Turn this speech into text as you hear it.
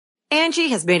Angie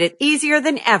has made it easier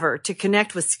than ever to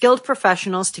connect with skilled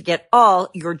professionals to get all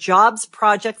your jobs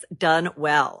projects done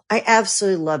well. I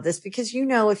absolutely love this because,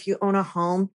 if you own a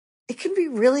home, it can be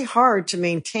really hard to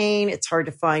maintain. It's hard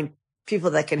to find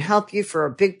people that can help you for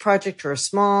a big project or a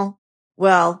small.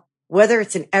 Well, whether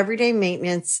it's in everyday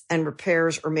maintenance and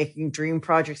repairs or making dream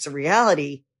projects a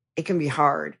reality, it can be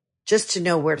hard just to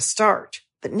know where to start.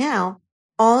 But now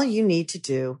all you need to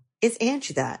do is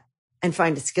Angie that and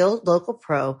find a skilled local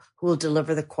pro who will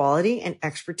deliver the quality and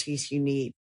expertise you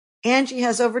need. Angie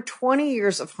has over 20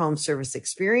 years of home service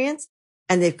experience,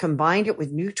 and they've combined it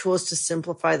with new tools to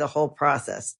simplify the whole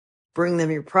process. Bring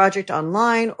them your project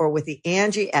online or with the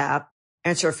Angie app,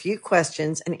 answer a few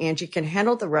questions, and Angie can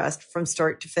handle the rest from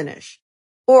start to finish.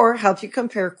 Or help you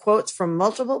compare quotes from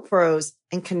multiple pros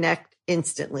and connect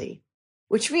instantly,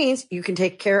 which means you can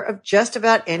take care of just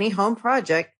about any home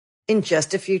project in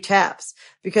just a few taps.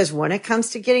 Because when it comes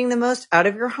to getting the most out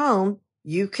of your home,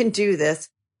 you can do this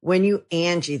when you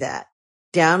Angie that.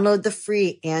 Download the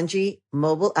free Angie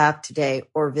mobile app today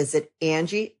or visit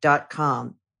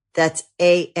Angie.com. That's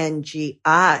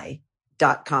ANGI.com.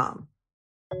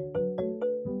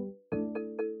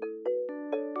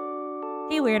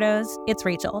 Hey Weirdos, it's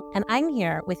Rachel, and I'm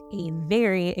here with a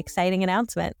very exciting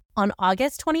announcement. On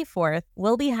August 24th,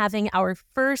 we'll be having our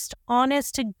first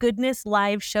Honest to Goodness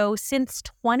live show since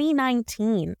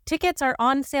 2019. Tickets are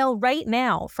on sale right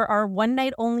now for our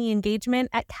one-night-only engagement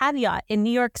at Caveat in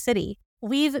New York City.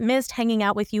 We've missed hanging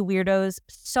out with you weirdos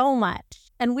so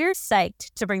much, and we're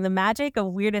psyched to bring the magic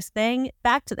of Weirdest Thing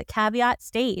back to the Caveat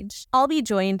stage. I'll be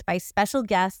joined by special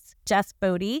guests Jess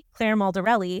Bodie, Claire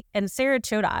Maldarelli, and Sarah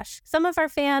Chodosh, some of our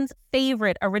fans'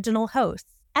 favorite original hosts.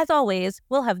 As always,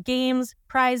 we'll have games,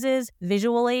 prizes,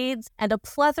 visual aids, and a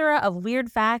plethora of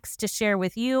weird facts to share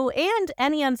with you and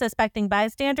any unsuspecting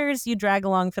bystanders you drag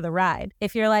along for the ride.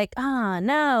 If you're like,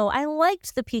 no, I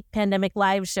liked the peak pandemic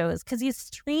live shows because you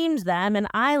streamed them and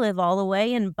I live all the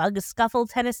way in Bug Scuffle,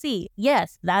 Tennessee.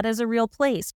 Yes, that is a real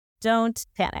place. Don't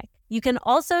panic. You can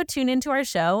also tune into our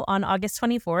show on August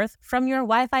 24th from your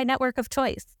Wi-Fi network of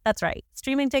choice. That's right,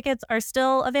 streaming tickets are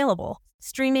still available.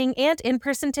 Streaming and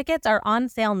in-person tickets are on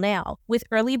sale now, with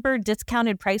early bird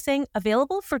discounted pricing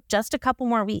available for just a couple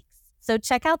more weeks. So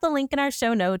check out the link in our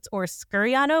show notes or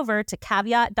scurry on over to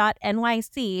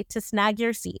caveat.nyc to snag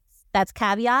your seats. That's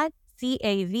Caveat,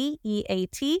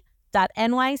 CAVEAT.NYC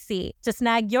to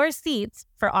snag your seats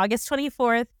for August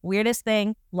 24th, Weirdest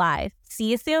Thing Live.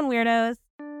 See you soon, Weirdos.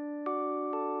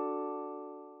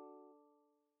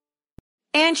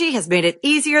 Angie has made it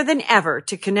easier than ever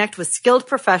to connect with skilled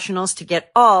professionals to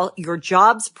get all your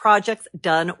jobs projects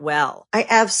done well. I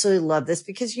absolutely love this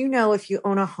because, if you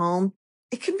own a home,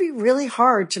 it can be really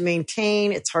hard to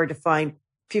maintain. It's hard to find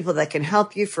people that can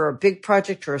help you for a big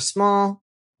project or a small.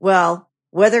 Well,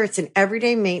 whether it's in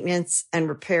everyday maintenance and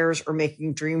repairs or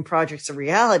making dream projects a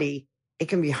reality, it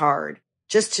can be hard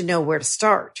just to know where to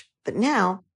start. But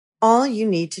now all you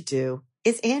need to do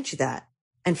is Angie that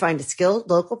and find a skilled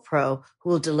local pro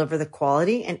who will deliver the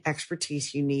quality and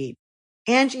expertise you need.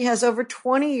 Angie has over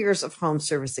 20 years of home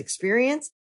service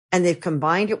experience, and they've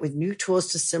combined it with new tools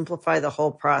to simplify the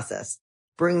whole process.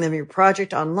 Bring them your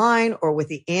project online or with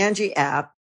the Angie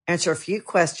app, answer a few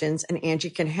questions, and Angie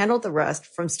can handle the rest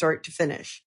from start to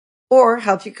finish. Or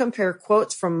help you compare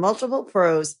quotes from multiple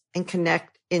pros and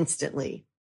connect instantly,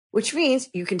 which means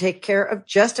you can take care of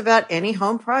just about any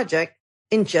home project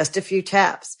in just a few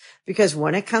taps. Because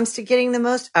when it comes to getting the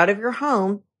most out of your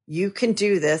home, you can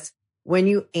do this when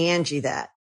you Angie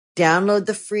that. Download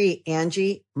the free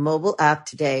Angie mobile app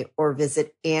today or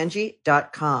visit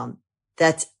Angie.com.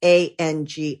 That's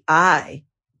ANGI.com.